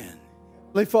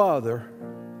Heavenly Father,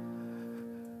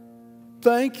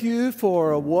 thank you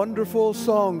for a wonderful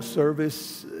song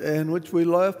service in which we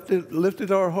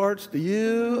lifted our hearts to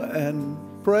you and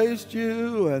praised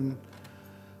you, and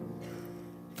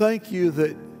thank you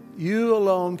that you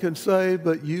alone can save,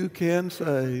 but you can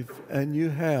save, and you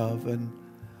have, and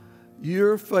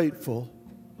you're faithful.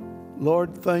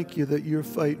 Lord, thank you that you're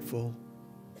faithful.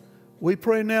 We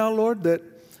pray now, Lord, that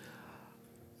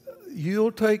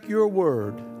you'll take your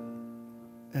word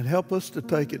and help us to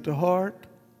take it to heart.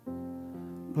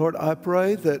 Lord, I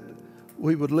pray that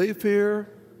we would leave here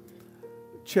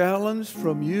challenged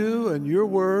from you and your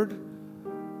word,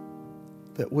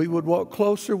 that we would walk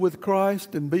closer with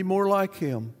Christ and be more like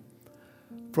him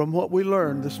from what we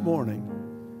learned this morning.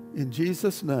 In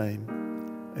Jesus'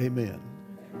 name, amen.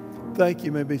 Thank you.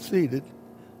 You may be seated.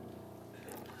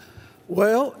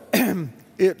 Well,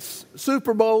 it's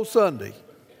Super Bowl Sunday.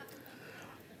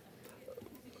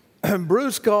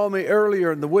 Bruce called me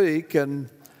earlier in the week and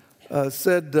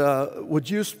said, would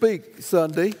you speak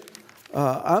Sunday?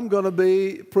 I'm going to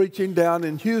be preaching down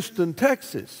in Houston,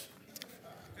 Texas.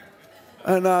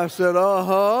 And I said,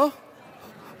 uh-huh.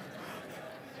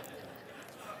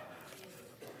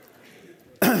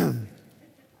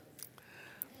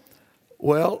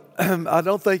 Well, I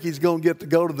don't think he's going to get to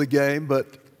go to the game, but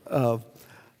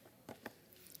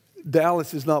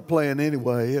Dallas is not playing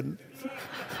anyway. And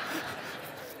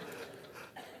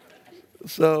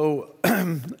so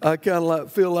I kind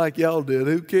of feel like y'all did.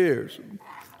 Who cares?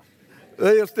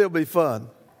 It'll still be fun.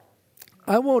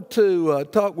 I want to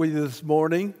talk with you this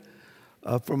morning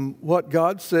from what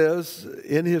God says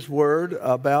in his word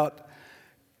about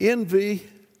envy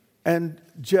and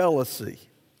jealousy.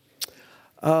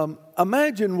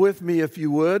 Imagine with me, if you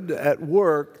would, at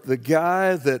work, the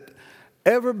guy that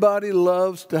everybody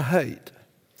loves to hate.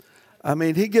 I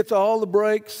mean, he gets all the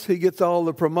breaks, he gets all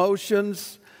the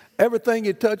promotions, everything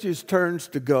he touches turns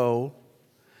to gold.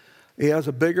 He has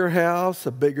a bigger house,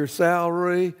 a bigger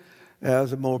salary,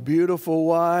 has a more beautiful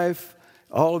wife.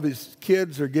 All of his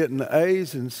kids are getting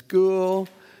A's in school.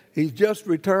 He's just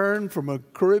returned from a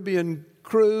Caribbean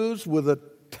cruise with a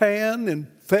tan in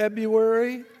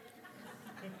February.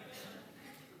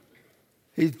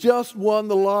 He's just won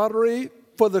the lottery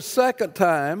for the second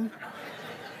time.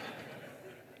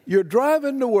 You're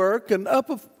driving to work, and up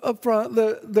front,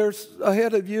 there's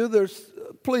ahead of you, there's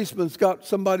a policeman's got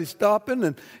somebody stopping,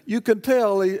 and you can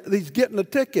tell he's getting a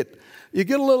ticket. You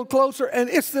get a little closer, and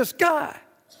it's this guy.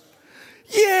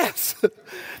 Yes,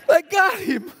 they got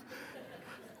him.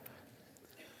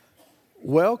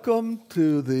 Welcome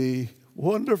to the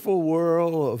wonderful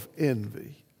world of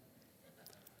envy.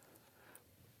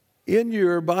 In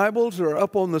your Bibles or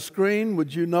up on the screen,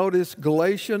 would you notice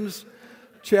Galatians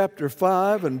chapter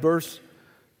 5 and verse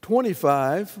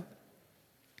 25,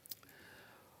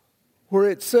 where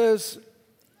it says,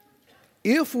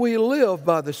 if we live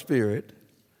by the Spirit,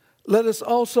 let us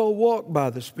also walk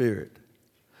by the Spirit.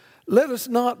 Let us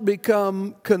not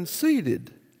become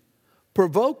conceited,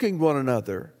 provoking one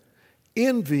another,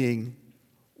 envying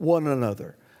one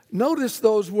another. Notice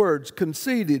those words,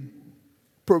 conceited,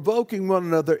 provoking one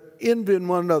another, envying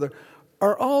one another,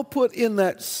 are all put in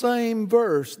that same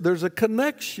verse. There's a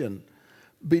connection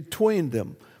between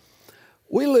them.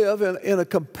 We live in a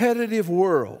competitive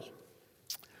world.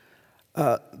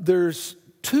 There's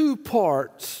two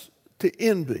parts to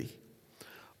envy.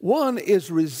 One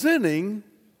is resenting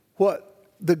what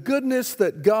the goodness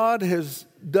that God has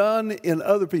done in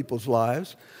other people's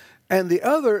lives, and the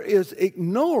other is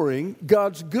ignoring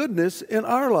God's goodness in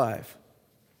our life.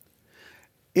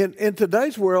 In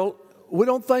today's world, we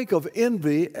don't think of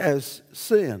envy as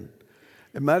sin.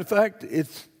 As a matter of fact,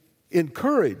 it's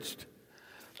encouraged.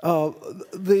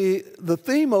 The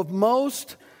theme of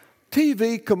most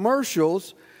TV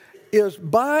commercials is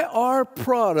buy our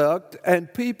product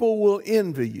and people will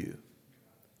envy you.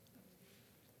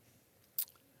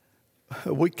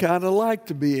 We kind of like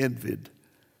to be envied.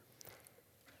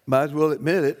 Might as well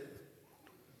admit it.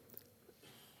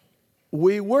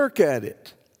 We work at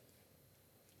it.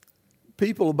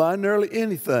 People will buy nearly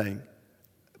anything,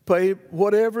 pay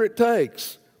whatever it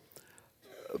takes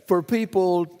for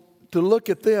people to look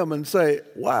at them and say,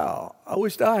 wow, I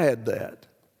wished I had that.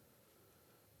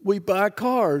 We buy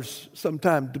cars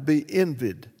sometimes to be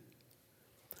envied.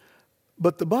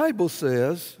 But the Bible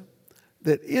says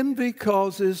that envy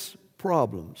causes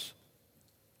problems.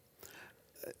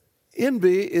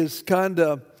 Envy is kind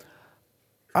of,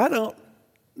 I don't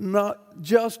not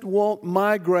just want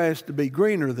my grass to be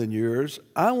greener than yours.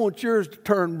 I want yours to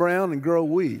turn brown and grow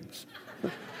weeds.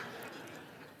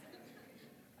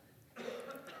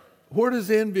 Where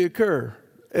does envy occur?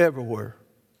 Everywhere.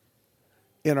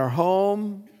 in our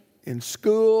home, in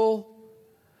school,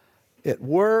 at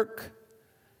work,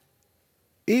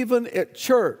 even at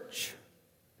church.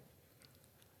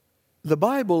 The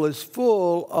Bible is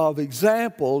full of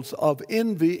examples of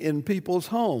envy in people's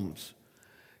homes.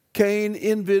 Cain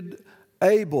envied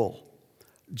Abel.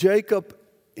 Jacob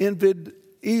envied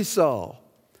Esau.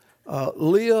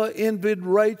 Leah envied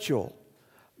Rachel.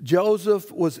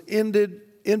 Joseph was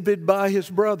envied by his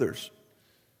brothers.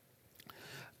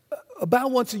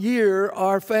 About once a year,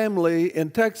 our family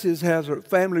in Texas has a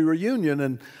family reunion,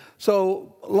 and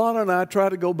so Lana and I try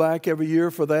to go back every year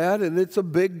for that, and it's a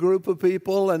big group of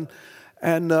people, and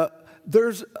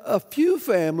there's a few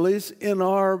families in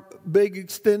our big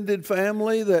extended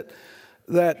family that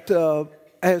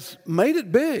has made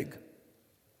it big,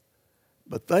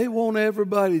 but they want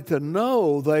everybody to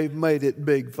know they've made it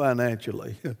big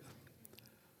financially.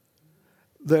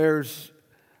 There's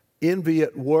envy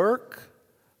at work,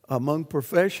 among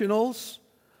professionals,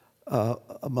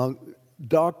 among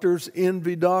doctors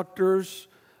envy doctors,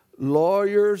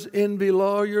 lawyers envy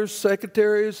lawyers,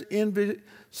 secretaries envy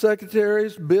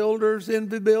secretaries, builders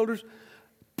envy builders,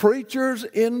 preachers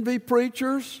envy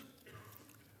preachers.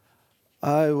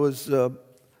 I was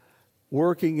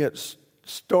working at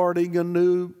starting a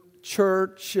new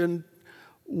church and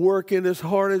working as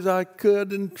hard as I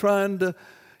could and trying to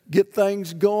get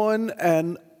things going,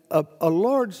 and a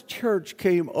large church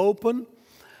came open,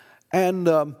 and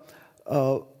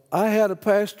I had a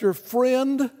pastor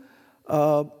friend,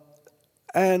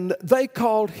 and they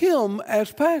called him as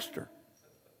pastor.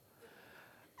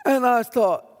 And I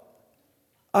thought,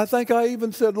 I think I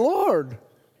even said, Lord,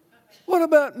 what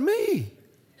about me?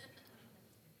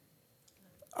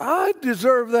 I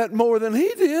deserve that more than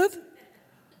he did.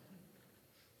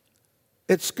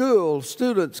 At school,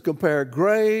 students compare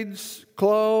grades,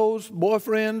 clothes,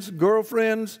 boyfriends,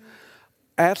 girlfriends,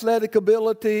 athletic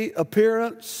ability,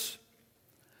 appearance.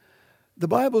 The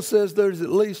Bible says there's at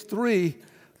least 3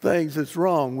 things that's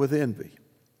wrong with envy.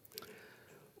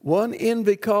 One,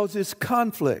 envy causes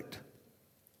conflict.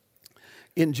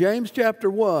 In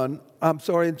chapter 4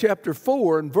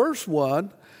 and verse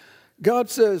 1, God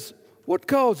says, what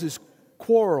causes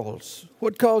quarrels?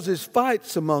 What causes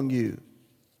fights among you?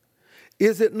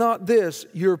 Is it not this,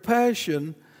 your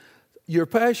passions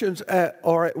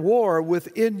are at war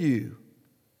within you?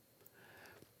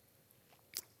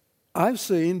 I've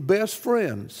seen best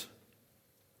friends,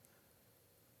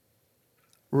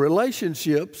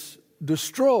 relationships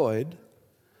destroyed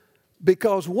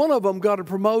because one of them got a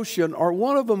promotion or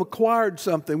one of them acquired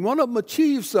something, one of them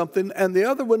achieved something and the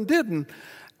other one didn't,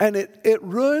 and it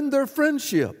ruined their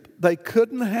friendship. They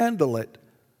couldn't handle it.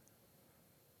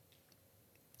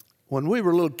 When we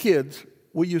were little kids,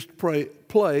 we used to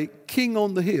play King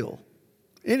on the Hill.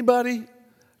 Anybody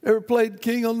ever played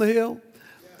King on the Hill?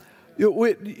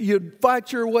 You'd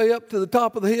fight your way up to the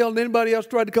top of the hill, and anybody else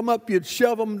tried to come up, you'd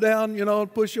shove them down,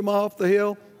 and push them off the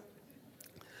hill.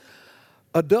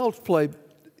 Adults play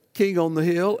King on the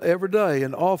Hill every day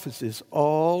in offices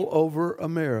all over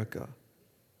America.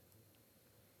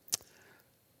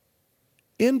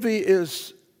 Envy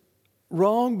is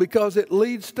wrong because it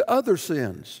leads to other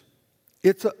sins.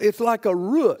 It's like a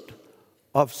root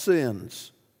of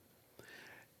sins.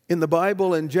 In the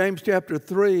Bible, in James chapter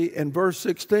 3 and verse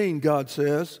 16, God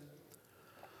says,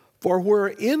 for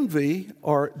where envy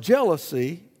or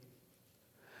jealousy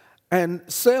and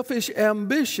selfish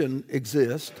ambition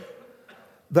exist,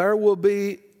 there will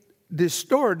be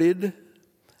distorted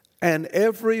and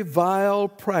every vile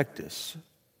practice.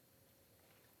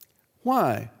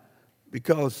 Why?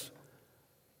 Because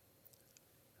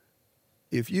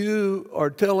if you are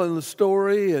telling a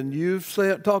story and you've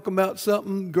talking about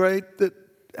something great that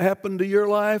happened to your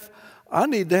life, I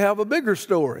need to have a bigger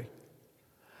story.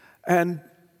 And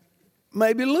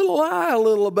maybe lie a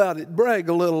little about it, brag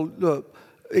a little,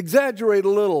 exaggerate a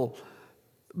little,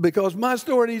 because my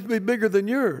story needs to be bigger than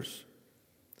yours.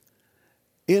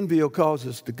 Envy will cause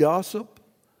us to gossip,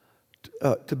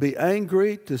 to be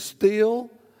angry, to steal,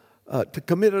 to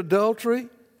commit adultery,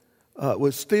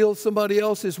 would steal somebody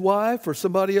else's wife or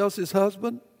somebody else's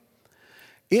husband.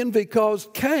 Envy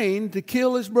caused Cain to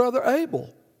kill his brother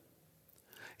Abel.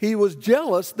 He was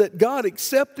jealous that God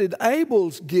accepted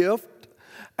Abel's gift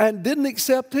and didn't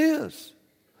accept his.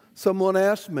 Someone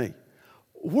asked me,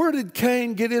 where did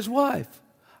Cain get his wife?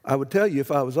 I would tell you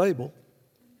if I was able.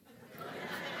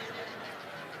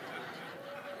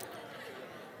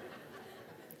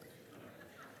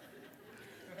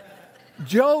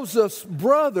 Joseph's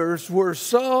brothers were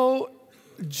so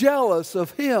jealous of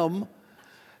him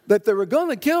that they were going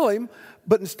to kill him,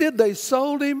 but instead they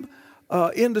sold him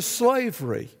into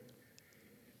slavery.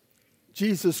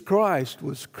 Jesus Christ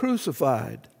was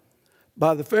crucified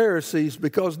by the Pharisees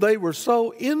because they were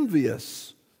so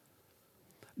envious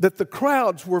that the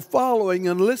crowds were following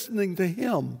and listening to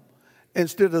him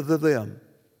instead of to them.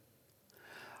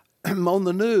 On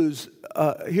the news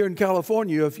here in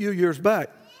California a few years back,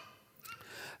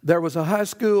 there was a high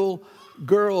school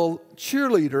girl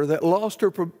cheerleader that lost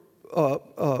her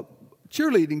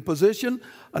cheerleading position.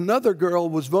 Another girl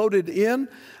was voted in,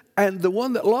 and the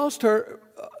one that lost her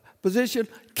position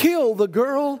killed the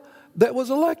girl that was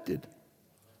elected.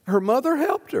 Her mother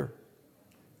helped her.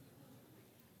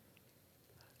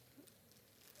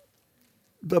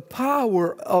 The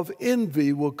power of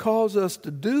envy will cause us to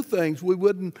do things we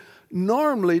wouldn't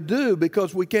normally do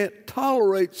because we can't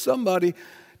tolerate somebody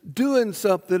doing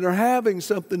something or having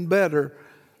something better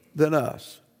than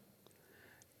us.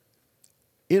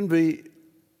 Envy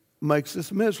makes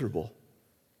us miserable.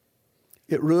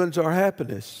 It ruins our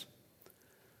happiness.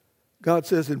 God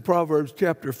says in Proverbs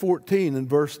chapter 14 and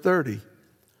verse 30,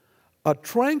 a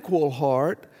tranquil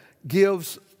heart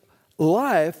gives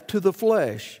life to the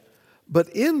flesh, but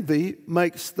envy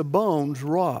makes the bones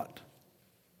rot.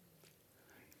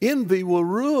 Envy will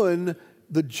ruin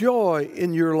the joy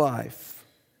in your life.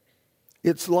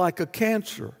 It's like a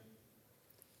cancer.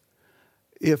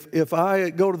 If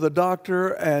I go to the doctor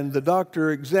and the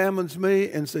doctor examines me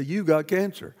and say, you got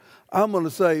cancer, I'm going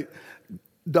to say,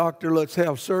 doctor, let's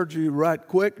have surgery right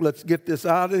quick. Let's get this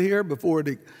out of here before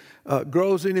it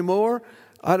grows anymore.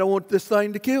 I don't want this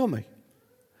thing to kill me.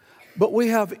 But we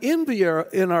have envy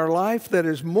in our life that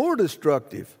is more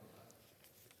destructive.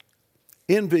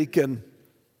 Envy can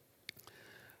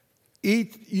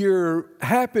eat your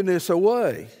happiness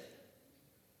away.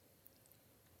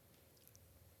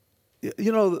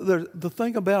 You know, the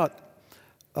thing about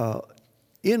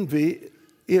envy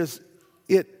is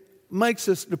it makes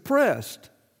us depressed.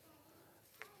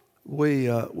 We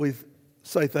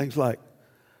say things like,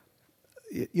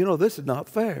 you know, this is not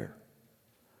fair.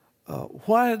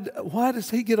 Why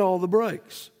does he get all the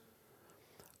breaks?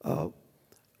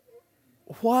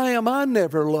 Why am I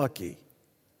never lucky?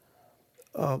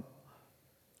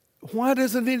 Why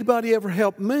doesn't anybody ever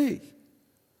help me?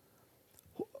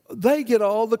 They get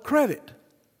all the credit.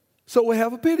 So we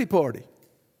have a pity party.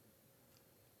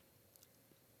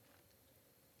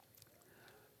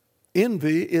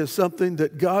 Envy is something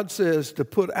that God says to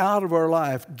put out of our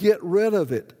life. Get rid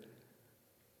of it.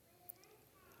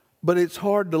 But it's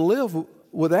hard to live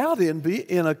without envy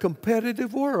in a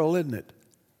competitive world, isn't it?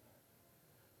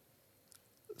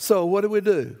 So what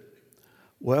do?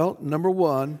 Well, number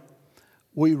one,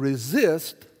 we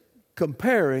resist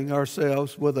comparing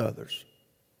ourselves with others.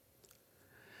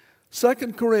 2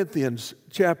 Corinthians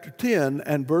chapter 10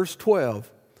 and verse 12,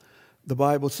 the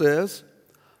Bible says,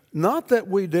 not that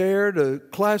we dare to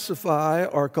classify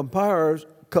or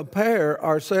compare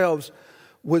ourselves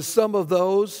with some of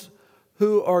those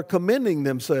who are commending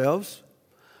themselves,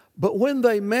 but when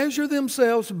they measure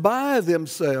themselves by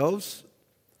themselves,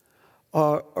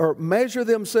 or measure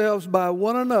themselves by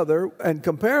one another and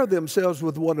compare themselves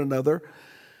with one another,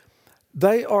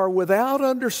 they are without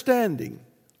understanding.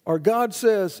 Or God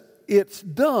says, it's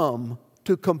dumb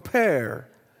to compare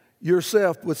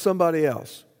yourself with somebody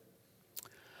else.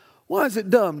 Why is it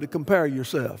dumb to compare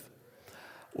yourself?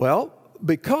 Well,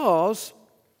 because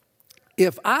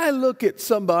if I look at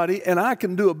somebody and I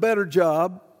can do a better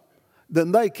job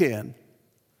than they can,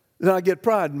 then I get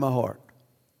pride in my heart.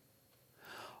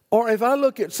 Or if I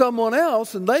look at someone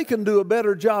else and they can do a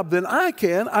better job than I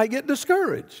can, I get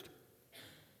discouraged.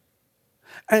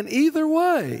 And either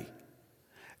way,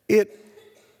 it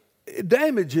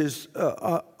damages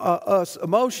us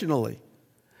emotionally.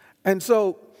 And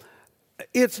so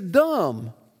it's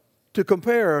dumb to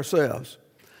compare ourselves.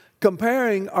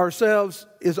 Comparing ourselves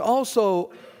is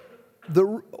also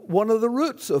one of the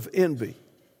roots of envy.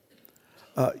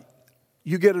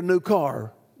 You get a new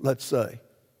car, let's say.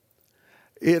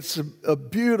 It's a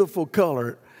beautiful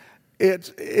color.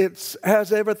 It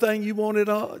has everything you wanted,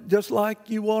 just like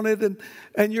you wanted,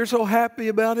 and you're so happy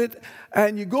about it.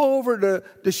 And you go over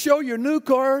to show your new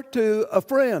car to a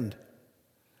friend,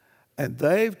 and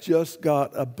they've just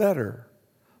got a better,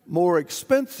 more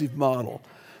expensive model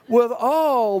with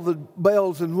all the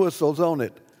bells and whistles on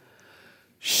it.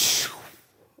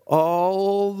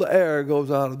 All the air goes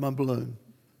out of my balloon.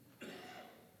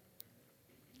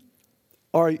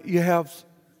 Or you have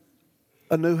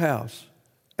a new house,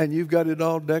 and you've got it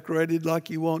all decorated like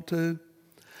you want to.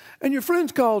 And your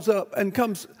friend calls up and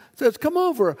says, come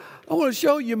over. I want to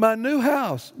show you my new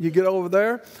house. You get over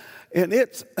there, and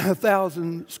it's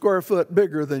 1,000 square foot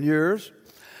bigger than yours.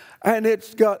 And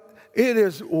it's got it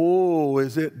is,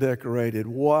 is it decorated?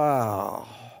 Wow.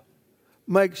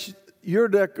 Makes you're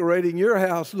decorating your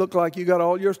house look like you got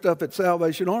all your stuff at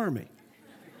Salvation Army.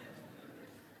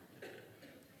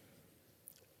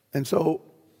 And so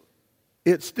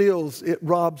it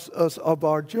robs us of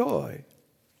our joy,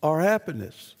 our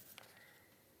happiness.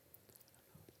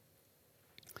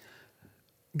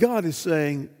 God is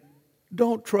saying,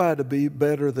 don't try to be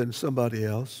better than somebody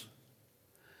else.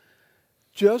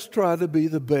 Just try to be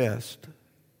the best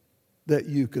that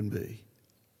you can be.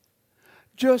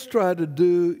 Just try to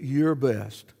do your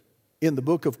best. In the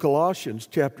book of Colossians,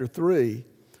 chapter 3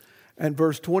 and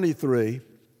verse 23,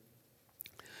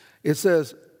 it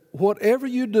says, whatever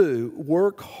you do,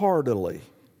 work heartily,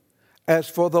 as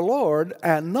for the Lord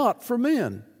and not for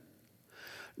men,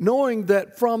 knowing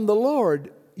that from the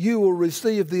Lord you will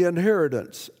receive the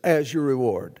inheritance as your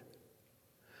reward.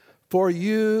 For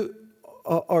you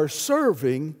are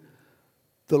serving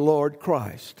the Lord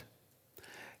Christ.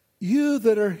 You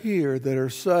that are here, that are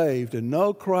saved and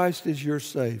know Christ is your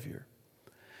Savior,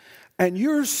 and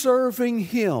you're serving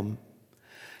Him.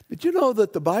 Did you know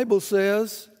that the Bible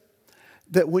says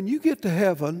that when you get to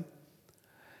heaven,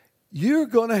 you're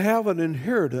going to have an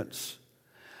inheritance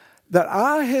that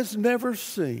eye has never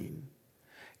seen,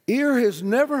 ear has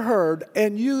never heard,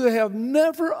 and you have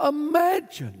never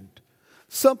imagined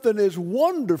something as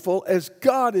wonderful as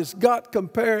God has got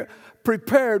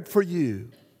prepared for you.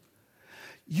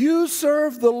 You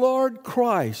serve the Lord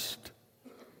Christ.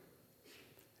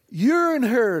 Your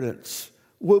inheritance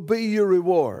will be your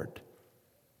reward.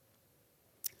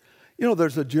 You know,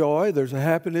 there's a joy, there's a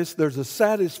happiness, there's a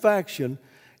satisfaction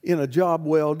in a job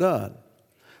well done.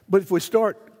 But if we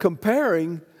start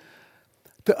comparing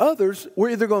to others, we're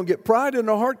either going to get pride in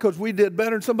our heart because we did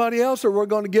better than somebody else, or we're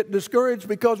going to get discouraged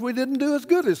because we didn't do as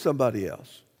good as somebody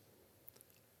else.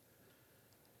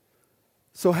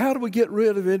 So how do we get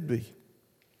rid of envy?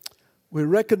 We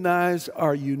recognize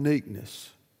our uniqueness.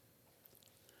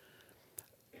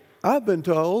 I've been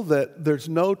told that there's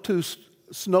no two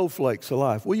snowflakes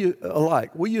alike.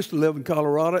 We used to live in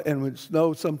Colorado, and it would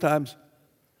snow sometimes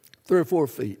 3 or 4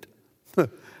 feet.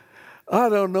 I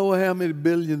don't know how many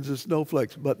billions of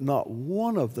snowflakes, but not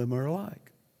one of them are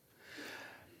alike.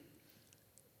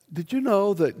 Did you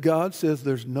know that God says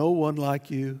there's no one like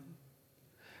you?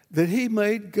 That He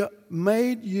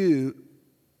made you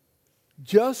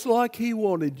just like He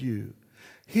wanted you.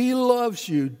 He loves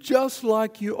you just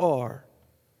like you are.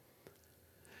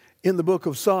 In the book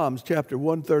of Psalms, chapter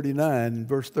 139,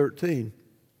 verse 13,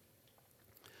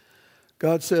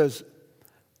 God says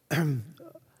through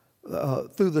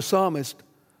the psalmist,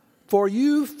 "For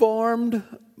you formed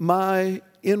my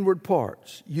inward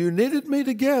parts. You knitted me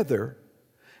together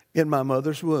in my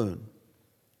mother's womb.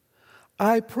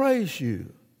 I praise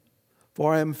you,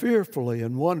 for I am fearfully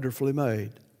and wonderfully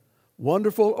made.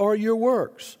 Wonderful are your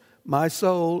works. My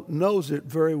soul knows it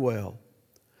very well.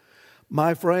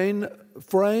 My frame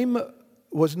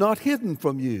was not hidden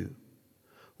from you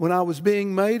when I was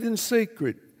being made in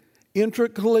secret,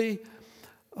 intricately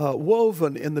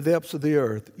woven in the depths of the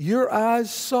earth. Your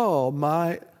eyes saw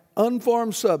my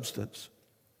unformed substance.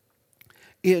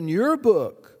 In your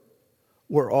book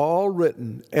were all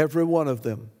written, every one of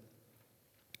them.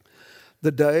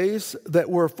 The days that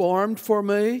were formed for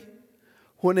me,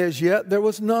 when as yet there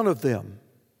was none of them.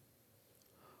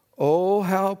 Oh,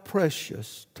 how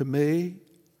precious to me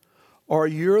are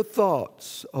your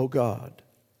thoughts, O God.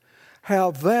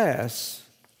 How vast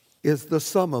is the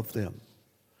sum of them."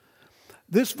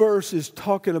 This verse is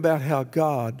talking about how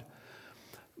God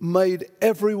made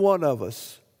every one of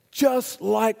us just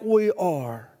like we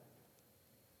are,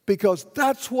 because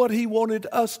that's what He wanted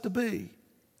us to be.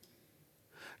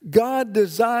 God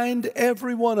designed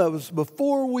every one of us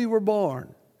before we were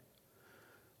born.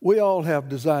 We all have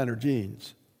designer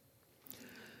genes.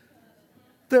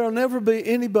 There will never be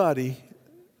anybody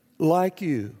like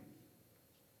you.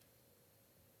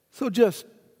 So just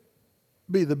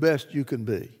be the best you can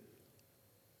be.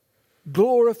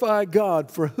 Glorify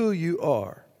God for who you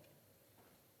are.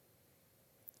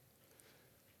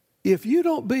 If you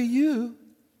don't be you,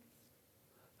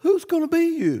 who's going to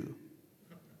be you?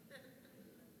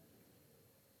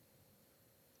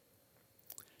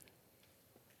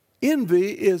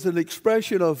 Envy is an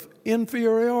expression of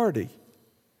inferiority.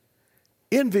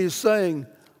 Envy is saying,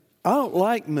 I don't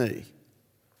like me.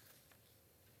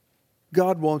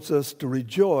 God wants us to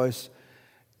rejoice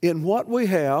in what we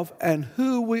have and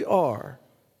who we are.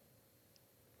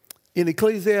 In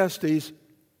Ecclesiastes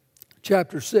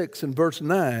chapter 6 and verse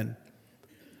 9,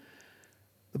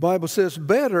 the Bible says,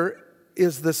 "Better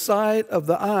is the sight of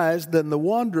the eyes than the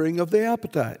wandering of the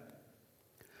appetite."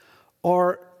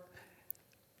 Or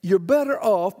you're better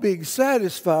off being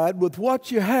satisfied with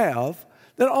what you have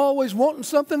than always wanting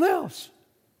something else.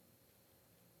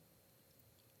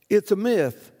 It's a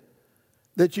myth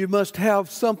that you must have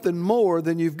something more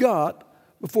than you've got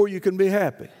before you can be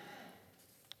happy.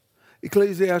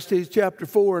 Ecclesiastes chapter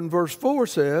 4 and verse 4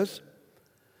 says,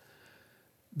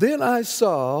 "Then I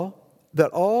saw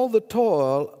that all the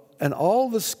toil and all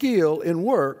the skill in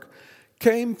work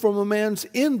came from a man's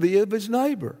envy of his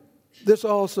neighbor. This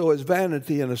also is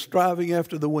vanity and a striving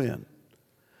after the wind."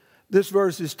 This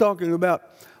verse is talking about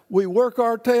we work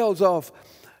our tails off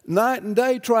night and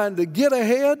day trying to get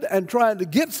ahead and trying to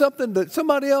get something that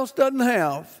somebody else doesn't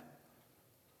have.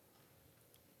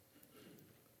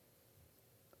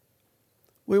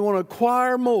 We want to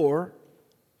acquire more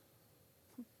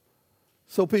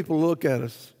so people look at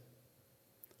us.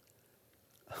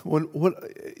 When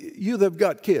you that have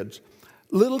got kids,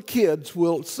 little kids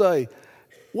will say,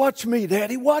 "Watch me,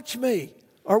 Daddy, watch me."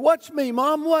 Or, "Watch me,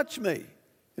 Mom, watch me."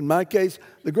 In my case,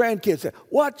 the grandkids say,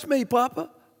 "Watch me,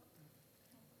 Papa."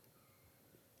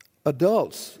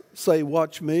 Adults say,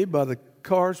 "Watch me," by the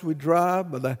cars we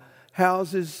drive, by the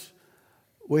houses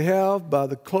we have, by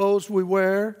the clothes we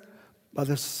wear, by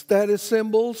the status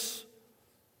symbols.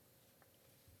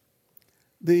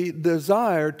 The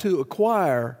desire to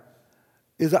acquire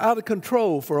is out of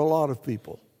control for a lot of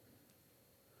people.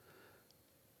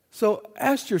 So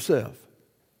ask yourself,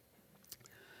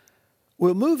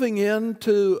 will moving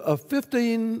into a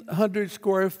 1,500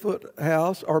 square foot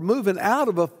house or moving out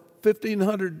of a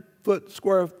 1,500 foot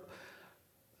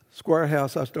square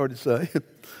house, I started to say,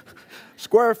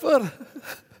 square foot,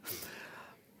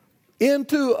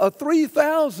 into a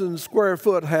 3,000 square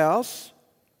foot house,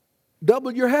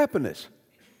 double your happiness?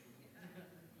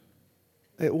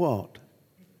 It won't.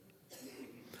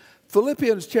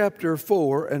 Philippians chapter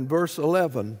 4 and verse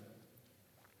 11.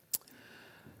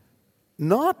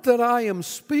 "Not that I am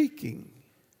speaking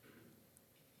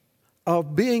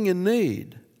of being in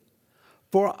need,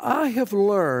 for I have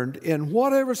learned in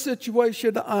whatever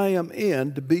situation I am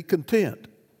in to be content.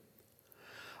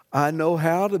 I know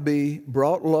how to be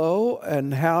brought low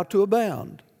and how to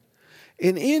abound.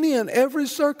 In any and every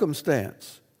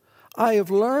circumstance, I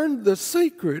have learned the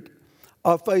secret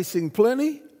of facing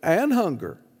plenty and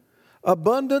hunger,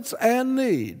 abundance and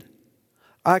need.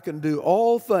 I can do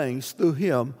all things through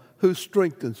Him who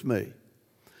strengthens me."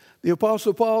 The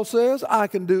Apostle Paul says, I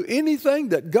can do anything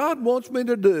that God wants me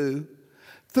to do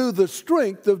through the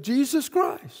strength of Jesus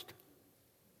Christ.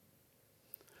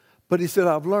 But he said,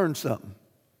 I've learned something.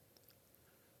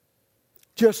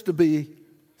 Just to be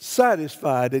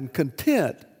satisfied and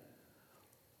content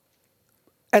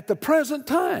at the present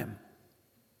time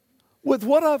with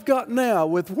what I've got now,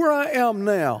 with where I am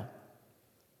now.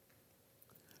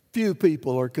 Few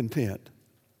people are content.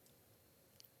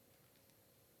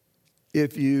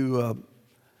 If you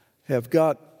have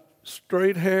got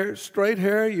straight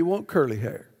hair, you want curly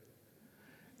hair.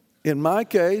 In my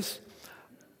case,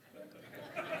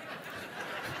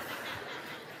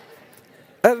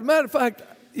 as a matter of fact,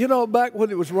 you know, back when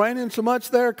it was raining so much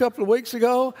there a couple of weeks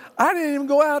ago, I didn't even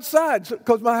go outside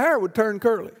because my hair would turn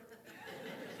curly.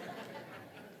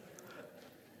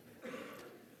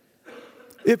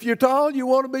 If you're tall, you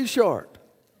want to be short.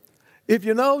 If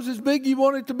your nose is big, you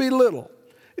want it to be little.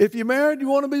 If you're married, you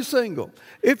want to be single.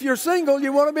 If you're single,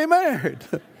 you want to be married.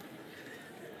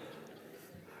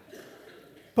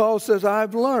 Paul says,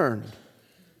 I've learned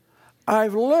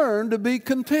to be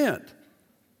content.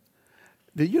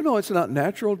 Do you know it's not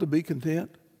natural to be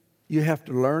content? You have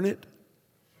to learn it.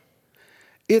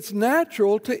 It's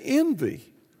natural to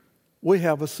envy. We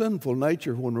have a sinful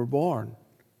nature when we're born.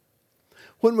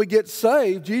 When we get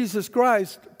saved, Jesus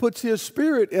Christ puts His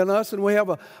Spirit in us and we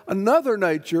have another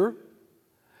nature,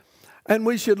 and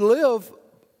we should live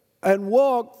and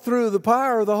walk through the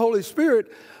power of the Holy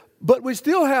Spirit, but we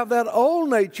still have that old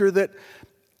nature that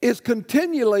is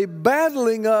continually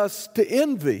battling us to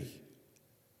envy.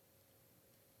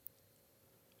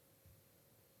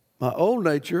 My old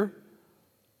nature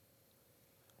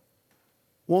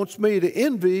wants me to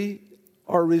envy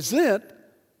or resent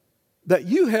that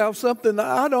you have something that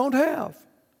I don't have.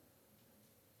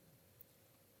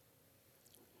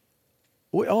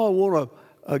 We all want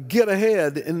to get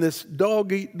ahead in this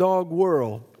dog-eat-dog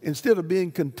world instead of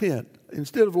being content,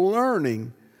 instead of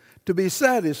learning to be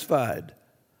satisfied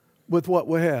with what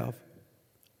we have.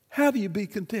 How do you be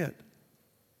content?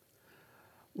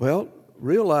 Well,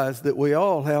 realize that we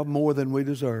all have more than we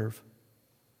deserve.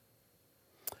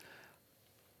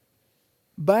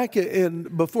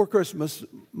 Before Christmas,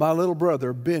 my little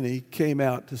brother, Benny, came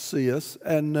out to see us,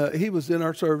 and he was in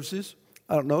our services.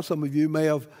 I don't know, some of you may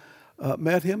have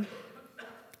met him.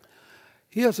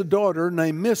 He has a daughter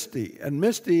named Misty, and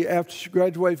Misty, after she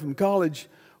graduated from college,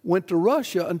 went to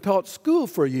Russia and taught school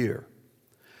for a year.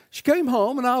 She came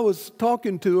home, and I was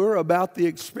talking to her about the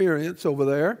experience over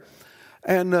there,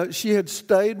 and she had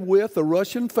stayed with a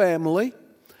Russian family,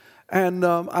 and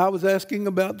I was asking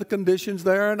about the conditions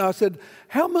there, and I said,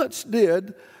 how much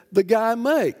did the guy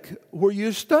make where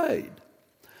you stayed?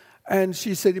 And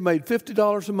she said he made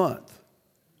 $50 a month.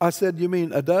 I said, you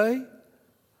mean a day?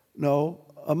 No,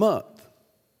 a month.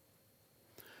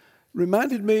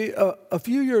 Reminded me, a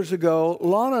few years ago,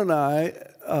 Lana and I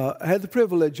had the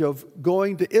privilege of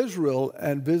going to Israel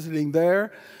and visiting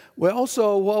there. We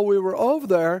also, while we were over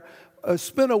there,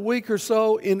 spent a week or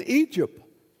so in Egypt.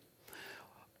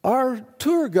 Our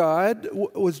tour guide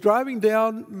was driving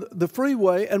down the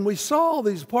freeway, and we saw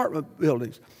these apartment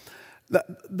buildings.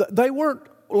 They weren't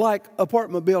like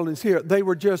apartment buildings here. They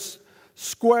were just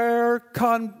square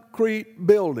concrete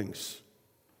buildings.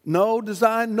 No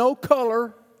design, no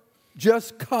color,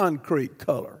 just concrete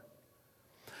color.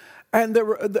 And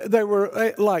they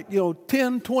were like,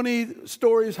 10, 20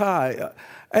 stories high.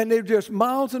 And they were just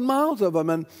miles and miles of them.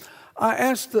 And I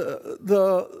asked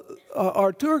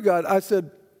our tour guide, I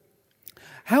said,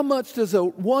 how much does a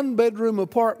one-bedroom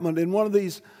apartment in one of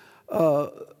these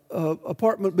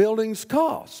apartment buildings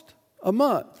cost a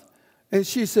month? And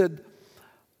she said,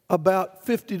 about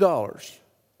 $50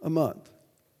 a month.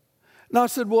 And I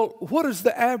said, well, what does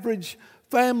the average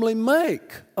family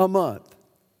make a month?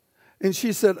 And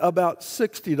she said, about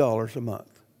 $60 a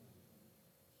month.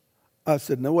 I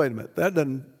said, no, wait a minute.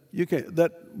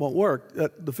 That won't work.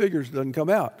 The figures doesn't come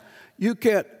out. You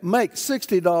can't make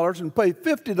 $60 and pay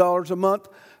 $50 a month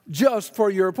just for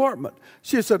your apartment.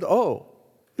 She said, oh,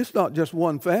 it's not just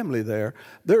one family there.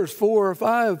 There's 4 or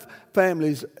 5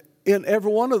 families in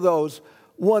every one of those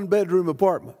one-bedroom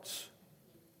apartments.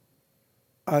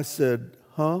 I said,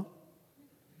 huh?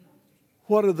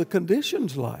 What are the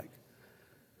conditions like?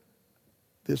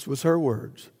 This was her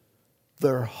words.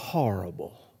 They're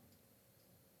horrible.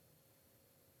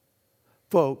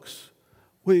 Folks,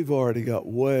 we've already got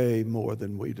way more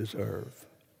than we deserve.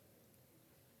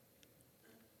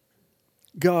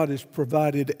 God has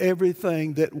provided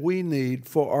everything that we need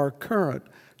for our current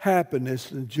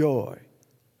happiness and joy.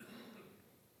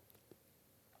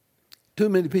 Too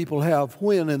many people have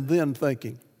when and then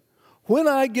thinking. When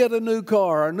I get a new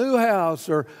car, a new house,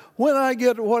 or when I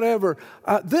get whatever,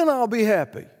 then I'll be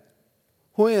happy.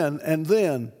 When and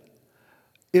then.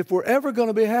 If we're ever going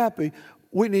to be happy,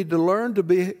 we need to learn to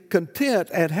be content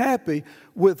and happy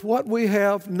with what we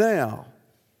have now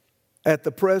at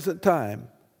the present time.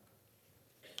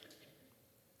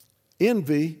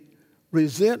 Envy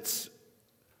resents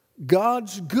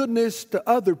God's goodness to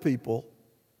other people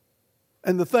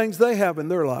and the things they have in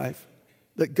their life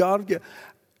that God gives.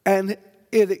 And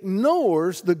it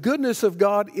ignores the goodness of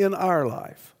God in our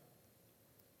life.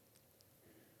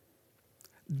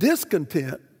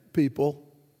 Discontent people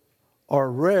are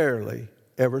rarely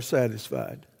ever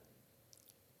satisfied.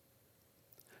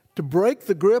 To break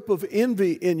the grip of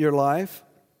envy in your life,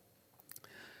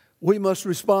 we must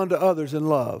respond to others in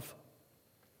love.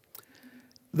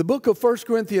 The book of 1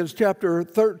 Corinthians chapter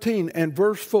 13 and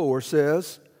verse 4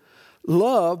 says,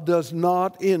 love does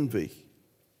not envy.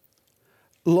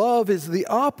 Love is the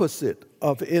opposite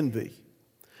of envy.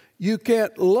 You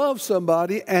can't love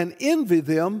somebody and envy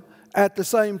them at the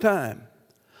same time.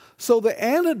 So the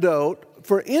antidote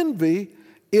for envy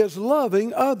is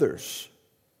loving others.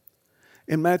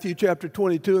 In Matthew chapter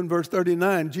 22 and verse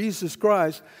 39, Jesus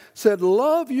Christ said,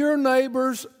 love your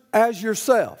neighbors as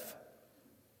yourself.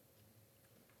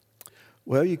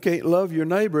 Well, you can't love your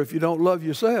neighbor if you don't love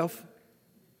yourself.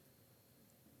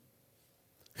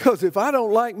 Because if I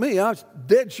don't like me, I'm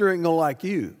dead sure ain't going to like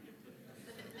you.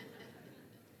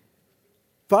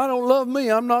 If I don't love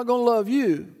me, I'm not going to love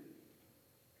you.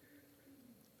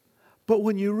 But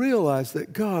when you realize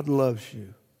that God loves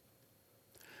you,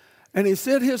 and He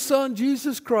sent His Son,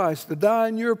 Jesus Christ, to die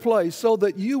in your place so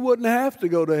that you wouldn't have to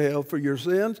go to hell for your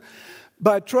sins,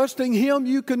 by trusting Him,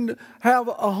 you can have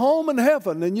a home in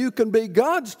heaven, and you can be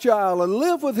God's child and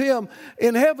live with Him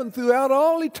in heaven throughout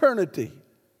all eternity.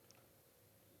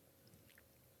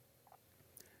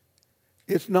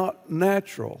 It's not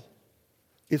natural.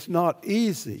 It's not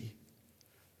easy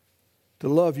to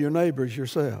love your neighbors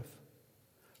yourself.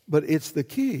 But it's the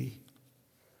key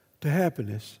to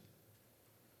happiness.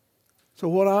 So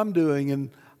what I'm doing, and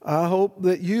I hope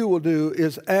that you will do,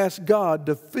 is ask God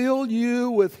to fill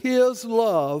you with His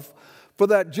love for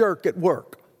that jerk at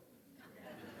work.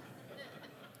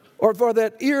 Or for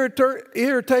that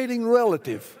irritating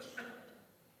relative.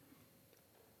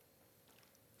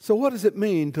 So what does it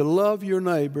mean to love your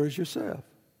neighbor as yourself?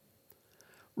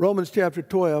 Romans chapter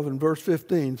 12 and verse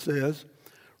 15 says,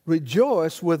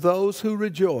 rejoice with those who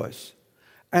rejoice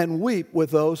and weep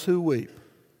with those who weep.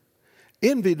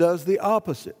 Envy does the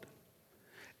opposite.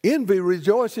 Envy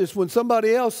rejoices when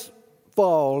somebody else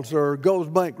falls or goes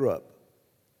bankrupt.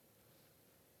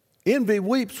 Envy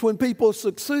weeps when people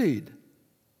succeed.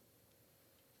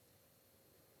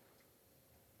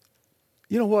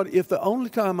 You know what? If the only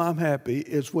time I'm happy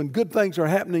is when good things are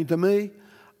happening to me,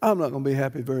 I'm not going to be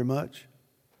happy very much.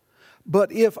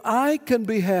 But if I can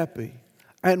be happy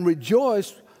and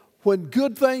rejoice when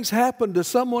good things happen to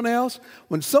someone else,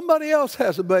 when somebody else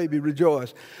has a baby,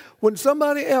 rejoice. When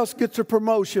somebody else gets a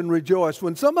promotion, rejoice.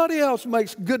 When somebody else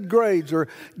makes good grades or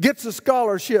gets a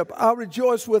scholarship, I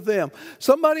rejoice with them.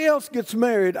 Somebody else gets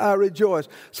married, I rejoice.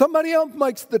 Somebody else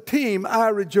makes the team, I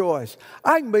rejoice.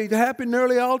 I can be happy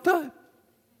nearly all the time.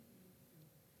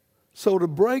 So to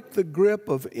break the grip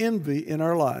of envy in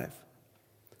our life,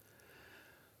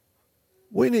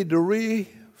 we need to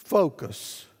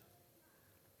refocus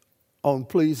on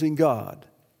pleasing God,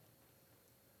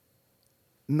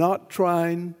 not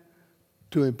trying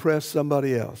to impress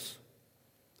somebody else.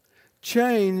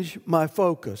 Change my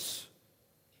focus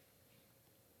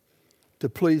to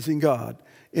pleasing God.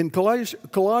 In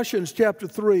Colossians chapter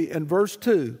 3 and verse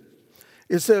 2,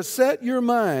 it says, set your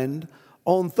mind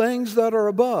on things that are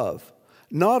above,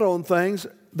 not on things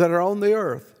that are on the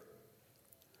earth.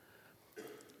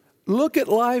 Look at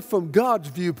life from God's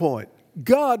viewpoint.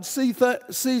 God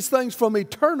sees things from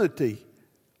eternity.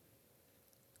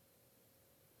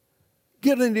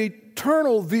 Get an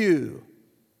eternal view.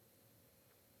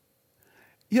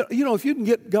 You know, if you can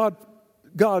get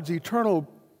God's eternal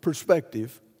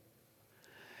perspective,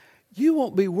 you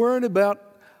won't be worried about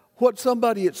what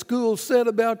somebody at school said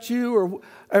about you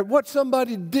or what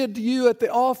somebody did to you at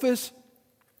the office.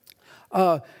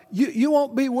 You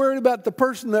won't be worried about the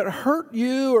person that hurt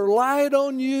you or lied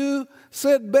on you,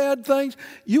 said bad things.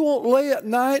 You won't lay at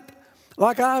night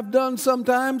like I've done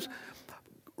sometimes,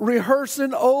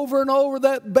 rehearsing over and over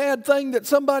that bad thing that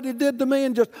somebody did to me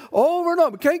and just over and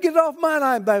over. Can't get it off my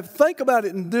mind. I think about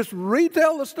it and just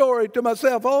retell the story to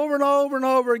myself over and over and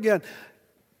over again.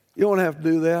 You don't have to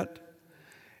do that.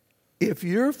 If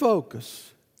your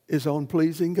focus is on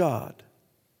pleasing God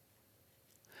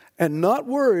and not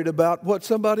worried about what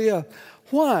somebody else.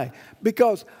 Why?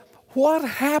 Because what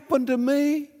happened to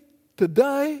me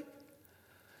today,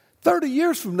 30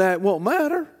 years from now, it won't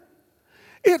matter.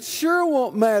 It sure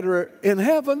won't matter in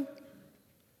heaven.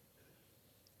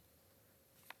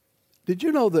 Did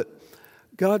you know that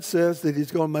God says that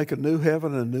He's going to make a new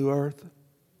heaven and a new earth?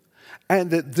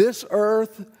 And that this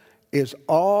earth is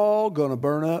all going to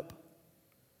burn up?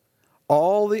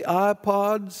 All the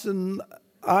iPods and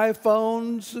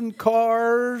iPhones and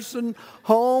cars and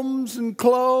homes and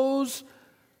clothes.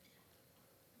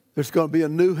 There's going to be a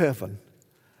new heaven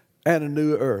and a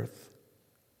new earth.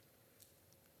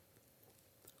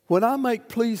 When I make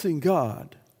pleasing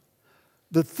God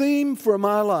the theme for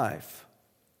my life,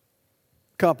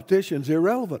 competition is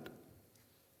irrelevant.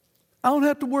 I don't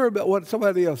have to worry about what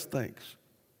somebody else thinks,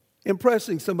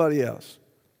 impressing somebody else.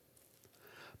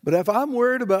 But if I'm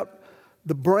worried about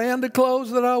the brand of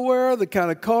clothes that I wear, the kind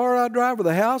of car I drive, or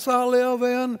the house I live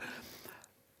in,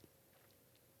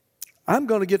 I'm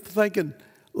going to get to thinking,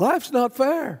 life's not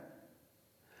fair.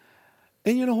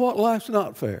 And you know what? Life's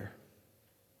not fair.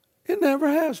 It never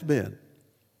has been.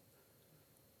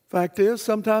 Fact is,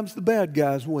 sometimes the bad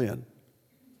guys win.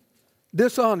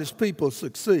 Dishonest people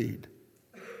succeed.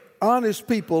 Honest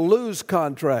people lose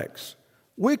contracts.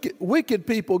 Wicked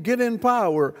people get in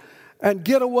power and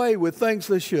get away with things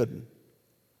they shouldn't.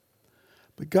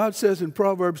 But God says in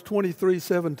Proverbs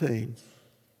 23:17,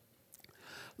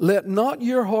 let not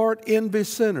your heart envy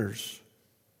sinners,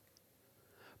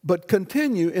 but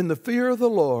continue in the fear of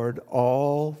the Lord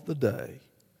all the day.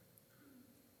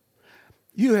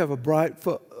 You have a bright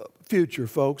future,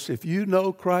 folks. If you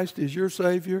know Christ is your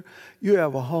Savior, you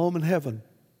have a home in heaven.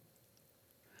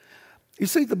 You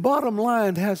see, the bottom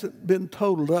line hasn't been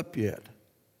totaled up yet.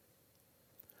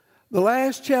 The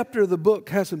last chapter of the book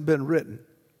hasn't been written.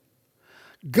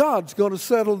 God's going to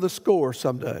settle the score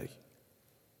someday.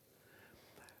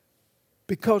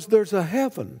 Because there's a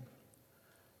heaven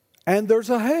and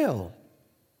there's a hell.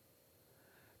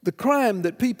 The crime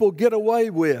that people get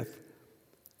away with,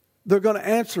 they're going to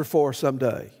answer for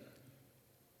someday.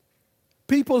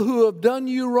 People who have done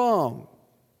you wrong,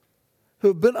 who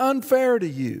have been unfair to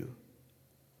you,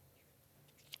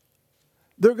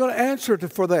 they're going to answer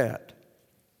for that.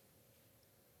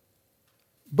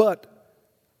 But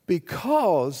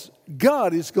because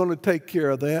God is going to take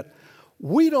care of that,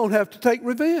 we don't have to take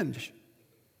revenge.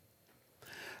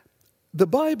 The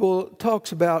Bible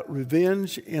talks about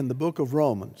revenge in the book of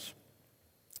Romans,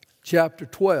 chapter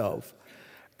 12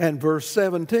 and verse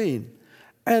 17.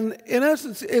 And in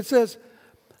essence, it says,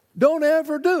 don't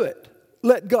ever do it.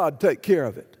 Let God take care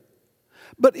of it.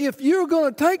 But if you're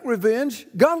going to take revenge,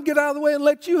 God will get out of the way and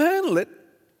let you handle it,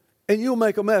 and you'll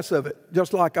make a mess of it,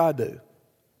 just like I do.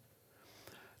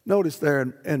 Notice there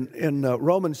in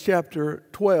Romans chapter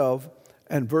 12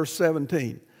 and verse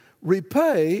 17.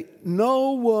 Repay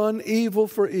no one evil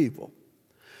for evil,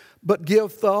 but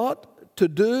give thought to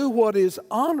do what is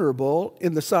honorable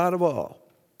in the sight of all.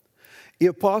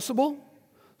 If possible,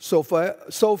 so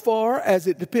far as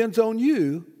it depends on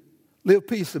you, live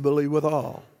peaceably with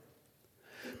all.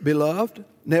 Beloved,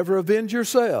 never avenge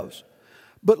yourselves,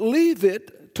 but leave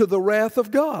it to the wrath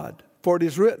of God, for it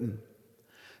is written,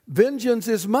 vengeance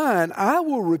is mine, I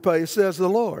will repay, says the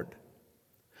Lord.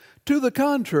 To the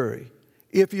contrary,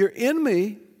 if your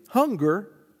enemy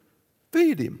hunger,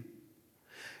 feed him.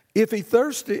 If he's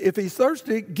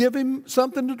thirsty, give him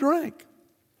something to drink.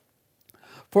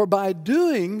 For by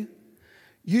doing,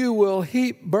 you will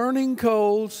heap burning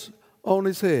coals on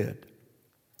his head.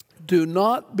 Do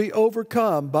not be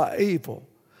overcome by evil,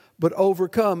 but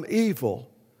overcome evil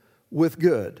with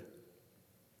good.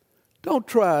 Don't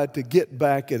try to get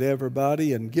back at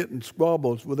everybody and get in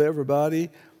squabbles with everybody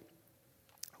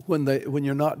when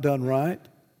you're not done right.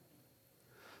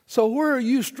 So where are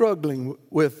you struggling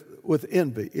with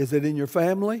envy? Is it in your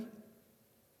family?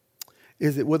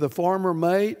 Is it with a former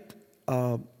mate?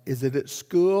 Is it at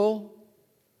school?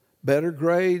 Better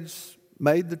grades,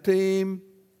 made the team,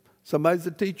 somebody's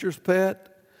a teacher's pet?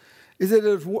 Is it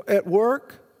at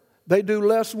work? They do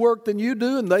less work than you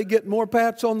do and they get more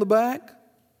pats on the back?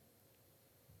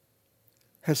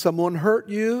 Has someone hurt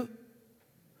you?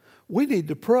 We need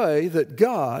to pray that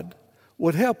God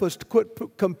would help us to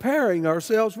quit comparing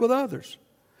ourselves with others.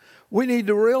 We need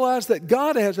to realize that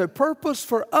God has a purpose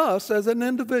for us as an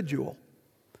individual.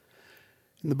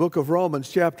 In the book of Romans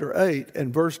chapter 8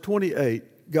 and verse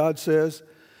 28, God says,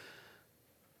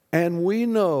 and we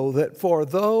know that for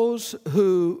those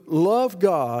who love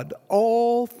God,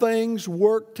 all things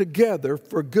work together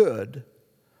for good,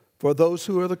 for those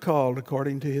who are the called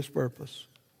according to his purpose.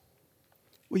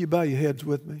 Will you bow your heads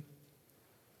with me?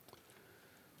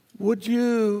 Would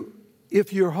you,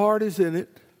 if your heart is in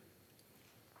it,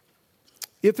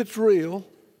 if it's real,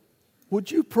 would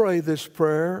you pray this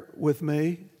prayer with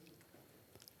me?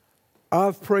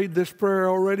 I've prayed this prayer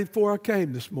already before I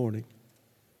came this morning.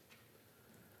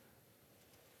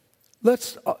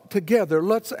 Let's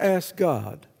ask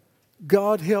God,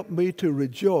 God, help me to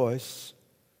rejoice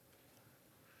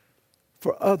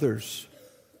for others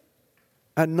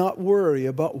and not worry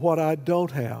about what I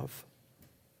don't have,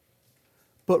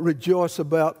 but rejoice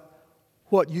about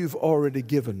what you've already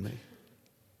given me.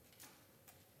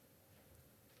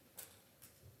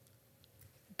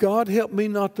 God, help me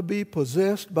not to be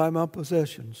possessed by my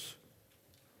possessions.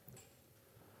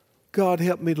 God,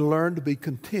 help me to learn to be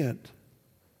content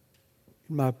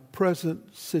in my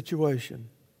present situation.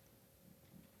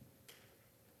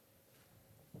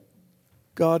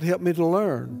 God, help me to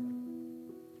learn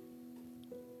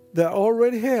that I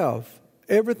already have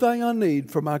everything I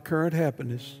need for my current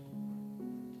happiness.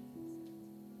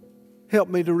 Help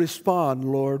me to respond,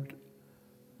 Lord,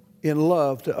 in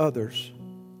love to others.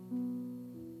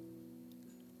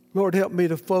 Lord, help me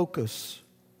to focus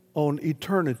on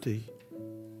eternity.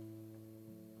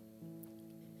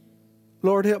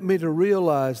 Lord, help me to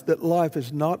realize that life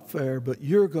is not fair, but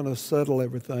you're going to settle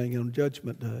everything on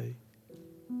Judgment Day.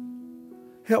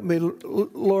 Help me,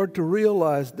 Lord, to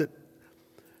realize that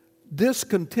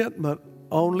discontentment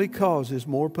only causes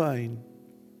more pain,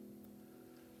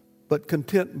 but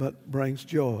contentment brings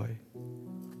joy.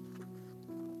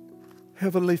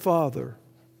 Heavenly Father,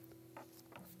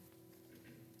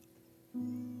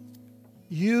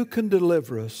 you can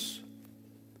deliver us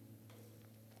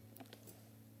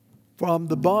from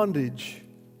the bondage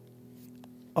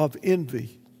of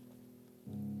envy.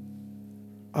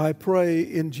 I pray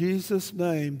in Jesus'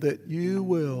 name that you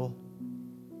will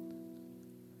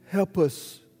help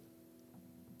us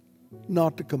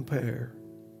not to compare.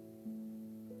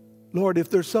 Lord, if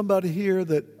there's somebody here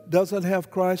that doesn't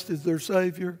have Christ as their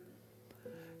Savior,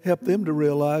 help them to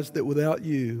realize that without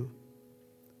you,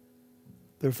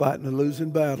 they're fighting a losing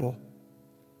battle.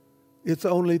 It's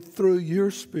only through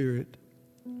your Spirit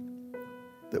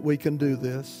that we can do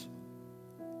this.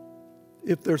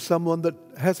 If there's someone that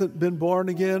hasn't been born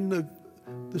again,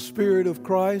 the Spirit of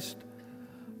Christ,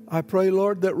 I pray,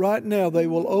 Lord, that right now they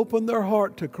will open their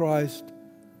heart to Christ,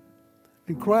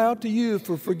 and cry out to you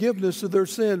for forgiveness of their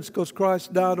sins because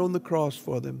Christ died on the cross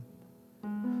for them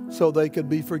so they could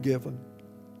be forgiven.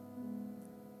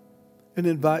 And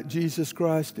invite Jesus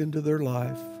Christ into their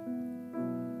life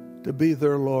to be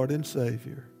their Lord and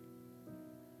Savior.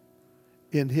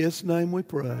 In His name we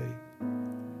pray.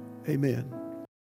 Amen.